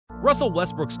Russell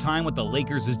Westbrook's time with the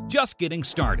Lakers is just getting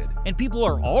started, and people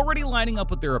are already lining up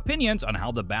with their opinions on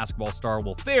how the basketball star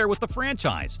will fare with the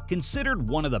franchise. Considered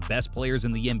one of the best players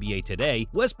in the NBA today,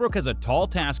 Westbrook has a tall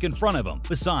task in front of him.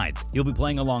 Besides, he'll be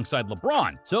playing alongside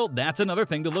LeBron, so that's another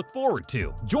thing to look forward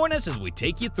to. Join us as we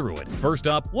take you through it. First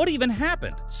up, what even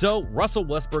happened? So, Russell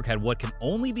Westbrook had what can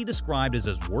only be described as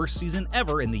his worst season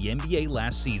ever in the NBA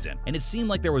last season, and it seemed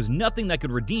like there was nothing that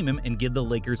could redeem him and give the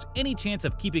Lakers any chance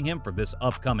of keeping him for this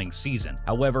upcoming season.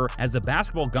 However, as the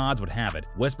basketball gods would have it,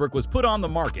 Westbrook was put on the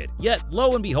market, yet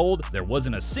lo and behold, there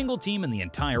wasn't a single team in the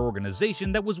entire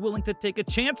organization that was willing to take a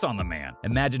chance on the man.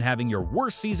 Imagine having your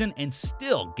worst season and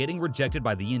still getting rejected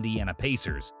by the Indiana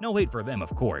Pacers. No hate for them,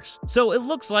 of course. So it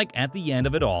looks like at the end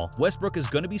of it all, Westbrook is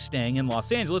going to be staying in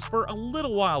Los Angeles for a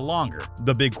little while longer.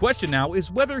 The big question now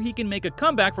is whether he can make a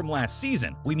comeback from last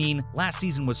season. We mean, last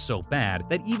season was so bad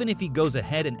that even if he goes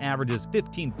ahead and averages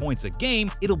 15 points a game,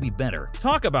 it'll be better.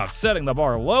 Talk about setting the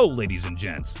bar low, ladies and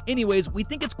gents. Anyways, we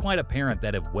think it's quite apparent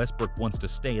that if Westbrook wants to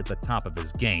stay at the top of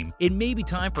his game, it may be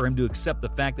time for him to accept the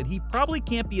fact that he probably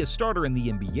can't be a starter in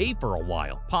the NBA for a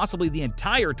while, possibly the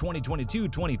entire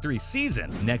 2022-23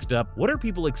 season. Next up, what are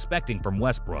people expecting from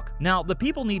Westbrook? Now, the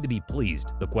people need to be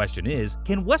pleased. The question is,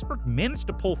 can Westbrook manage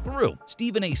to pull through?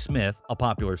 Stephen A. Smith, a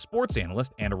popular sports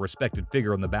analyst and a respected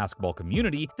figure in the basketball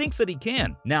community, thinks that he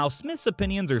can. Now, Smith's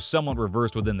opinions are somewhat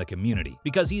reversed within the community,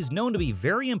 because he's known to be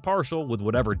very impartial with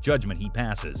whatever judgment he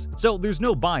passes, so there's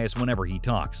no bias whenever he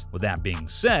talks. With that being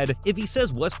said, if he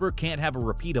says Westbrook can't have a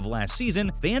repeat of last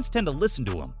season, fans tend to listen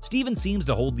to him. Steven seems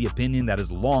to hold the opinion that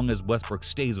as long as Westbrook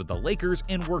stays with the Lakers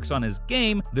and works on his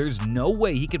game, there's no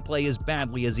way he can play as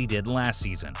badly as he did last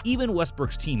season. Even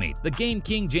Westbrook's teammate, the Game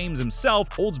King James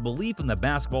himself, holds belief in the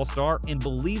basketball star and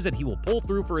believes that he will pull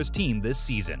through for his team this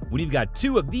season. When you've got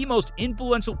two of the most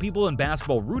influential people in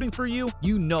basketball rooting for you,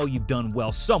 you know you've done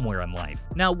well somewhere in life.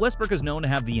 Now, Westbrook is known to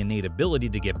have the innate ability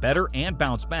to get better and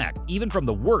bounce back, even from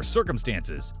the worst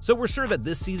circumstances, so we're sure that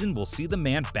this season will see the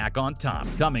man back on top.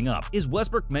 Coming up, is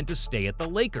Westbrook meant to stay at the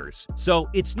Lakers? So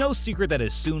it's no secret that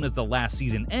as soon as the last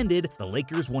season ended, the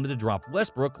Lakers wanted to drop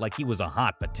Westbrook like he was a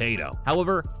hot potato.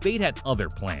 However, fate had other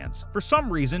plans. For some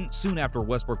reason, soon after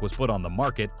Westbrook was put on the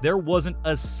market, there wasn't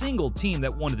a single team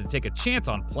that wanted to take a chance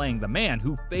on playing the man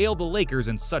who failed the Lakers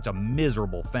in such a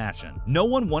miserable fashion. No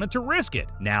one wanted to risk it.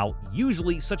 Now,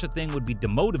 usually such a thing would be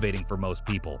demotivating for most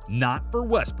people, not for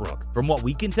Westbrook. From what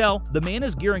we can tell, the man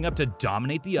is gearing up to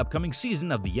dominate the upcoming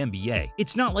season of the NBA.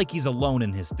 It's not like he's alone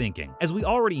in his thinking. As we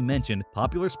already mentioned,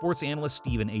 popular sports analyst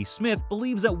Stephen A. Smith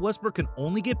believes that Westbrook can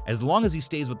only get as long as he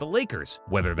stays with the Lakers.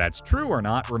 Whether that's true or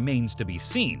not remains to be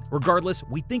seen. Regardless,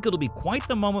 we think it'll be quite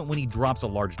the moment when he drops a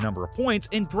large number of points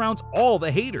and drowns all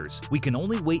the haters. We can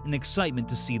only wait in excitement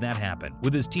to see that happen.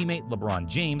 With his teammate LeBron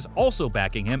James also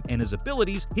backing him and his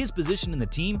abilities, his position in the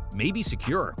team may be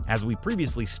secure. As we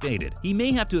previously stated, he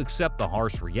may have to accept the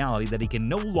harsh reality that he can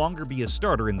no longer be a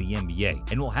starter in the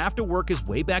NBA and will have to work his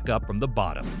way back up from the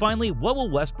bottom. Finally, what will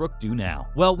Westbrook do now?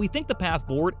 Well, we think the path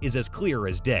forward is as clear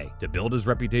as day. To build his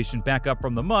reputation back up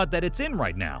from the mud that it's in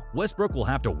right now, Westbrook will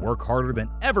have to work harder than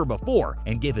ever before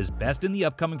and give his best in the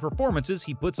upcoming performances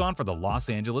he puts on for the Los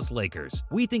Angeles Lakers.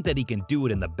 We think that he can do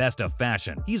it in the best of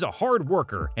fashion. He's a hard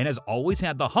worker and has always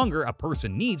had the hunger a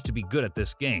person needs to be good at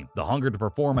this game, the hunger to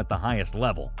perform at the highest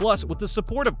level. Plus, with the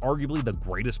support of arguably the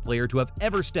greatest player to have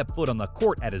ever stepped foot on the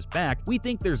court at his back, we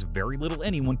think there's very little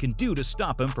anyone can do to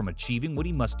stop him from achieving what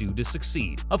he must do to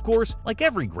succeed. Of course, like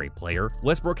every great player,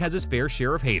 Westbrook has his fair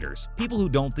share of haters, people who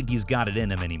don't think he's got it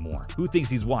in him anymore, who thinks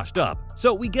he's washed up.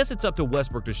 So we guess it's up to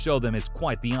Westbrook to show them it's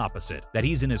quite the opposite, that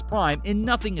he's in his prime and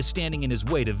nothing is standing in his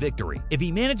way to victory. If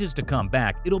he manages to come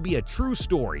back, it'll be a true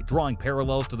story, drawing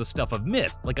parallels to the stuff of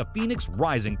myth, like a phoenix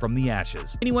rising from the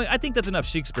ashes. Anyway, I think that's enough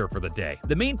Shakespeare for the day.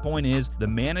 The main point is, the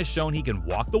man has shown he can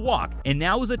walk the walk, and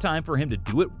now is the time for him to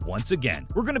do it once again.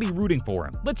 We're going to be rooting for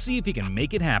him. Let's see if he can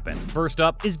make it happen. First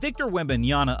up, is Victor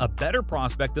Wembanyama a better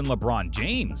prospect than LeBron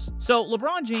James? So,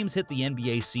 LeBron James hit the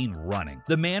NBA scene running.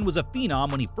 The man was a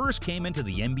phenom when he first came into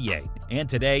the NBA, and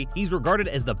today, he's regarded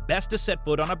as the best to set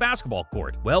foot on a basketball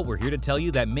court. Well, we're here to tell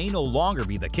you that may no longer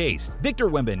be the case. Victor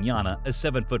Wembanyama, a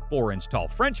 7'4" tall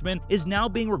Frenchman, is now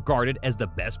being regarded as the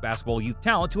best basketball youth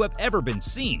talent to have ever been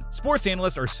seen. Sports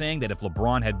analysts are saying that if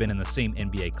LeBron had been in the same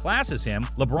NBA class as him,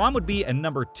 LeBron would be a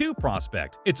number 2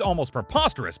 prospect. It's almost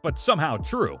preposterous, but somehow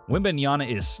true. Wembanyama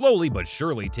is slowly but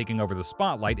surely taking over the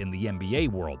spotlight in the NBA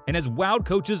world and has wowed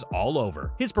coaches all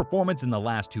over. His performance in the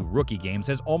last 2 rookie games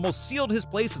has almost sealed his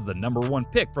place as the number 1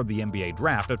 pick for the NBA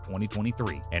draft of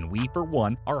 2023, and we, for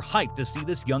one, are hyped to see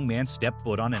this young man step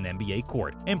foot on an NBA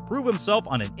court and prove himself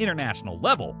on an international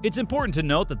level. It's important to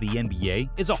note that the NBA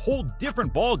is a whole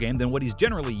different ballgame game than what he's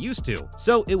generally used to,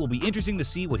 so it will be interesting to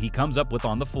see what he comes up with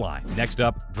on the fly. Next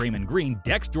up, Draymond Green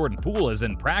decks Jordan Poole as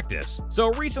in practice.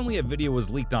 So recently a video was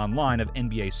leaked online of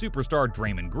NBA superstar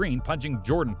Draymond Green punching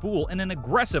Jordan Poole in an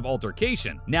aggressive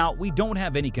altercation. Now, we don't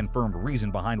have any confirmed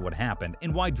reason behind what happened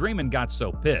and why Draymond got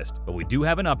so pissed, but we do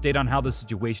have an update on how the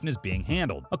situation is being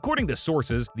handled. According to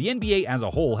sources, the NBA as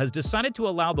a whole has decided to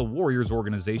allow the Warriors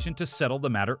organization to settle the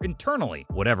matter internally.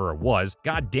 Whatever it was,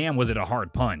 goddamn was it a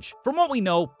hard punch. From what we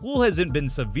know, Poole hasn't been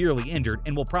severely injured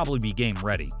and will probably be game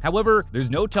ready. However, there's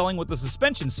no telling what the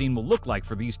suspension scene will look like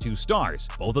for these two stars.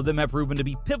 Both of them have proven to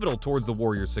be pivotal towards the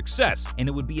Warriors' success, and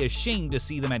it would be a shame to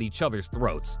see them at each other's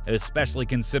throats, especially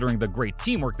considering the great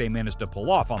teamwork they managed to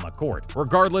pull off on the court.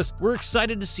 Regardless, we're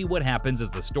excited to see what happens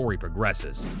as the story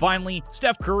progresses. Finally,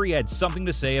 Steph Curry had something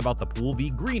to say about the Poole v.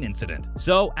 Green incident.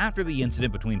 So, after the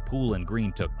incident between Poole and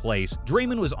Green took place,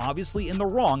 Draymond was obviously in the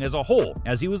wrong as a whole,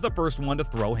 as he was the first one to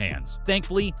throw hands.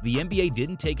 Thankfully, the NBA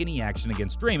didn't take any action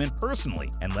against Draymond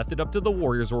personally and left it up to the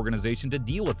Warriors organization to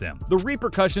deal with him. The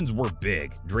repercussions were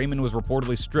big. Draymond was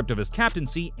reportedly stripped of his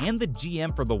captaincy, and the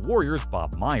GM for the Warriors,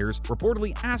 Bob Myers,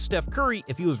 reportedly asked Steph Curry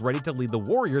if he was ready to lead the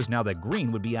Warriors now that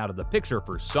Green would be out of the picture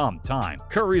for some time.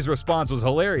 Curry's response was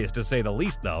hilarious to say the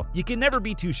least though. You can never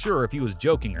be too sure if he was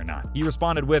joking or not. He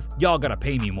responded with, "Y'all gotta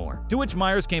pay me more." To which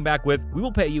Myers came back with, "We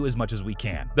will pay you as much as we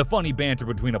can." The funny banter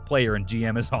between a player and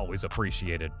GM is always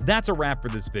appreciated. That's a wrap for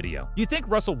this video. Do you think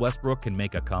Russell Westbrook can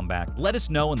make a comeback? Let us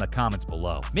know in the comments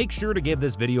below. Make sure to give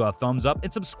this video a thumbs up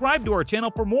and subscribe to our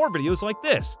channel for more videos like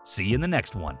this. See you in the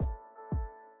next one.